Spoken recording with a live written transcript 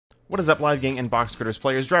What is up, Live Gang and Box Critters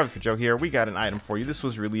players? Driver for Joe here. We got an item for you. This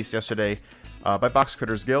was released yesterday by Box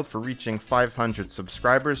Critters Guild for reaching 500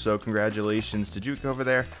 subscribers, so congratulations to Juke over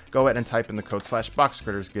there. Go ahead and type in the code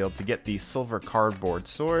 /BoxCrittersGuild to get the silver cardboard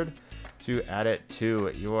sword to add it to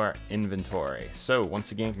your inventory. So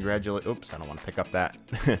once again, oops, I don't want to pick up that.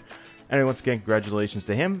 Anyway, once again, congratulations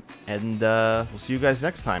to him, and we'll see you guys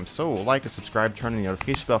next time. So like and subscribe, turn on the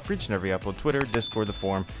notification bell for each and every upload. Twitter, Discord, the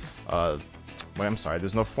forum. Wait, I'm sorry,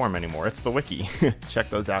 there's no forum anymore. It's the wiki. Check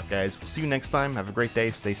those out, guys. We'll see you next time. Have a great day.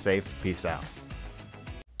 Stay safe. Peace out.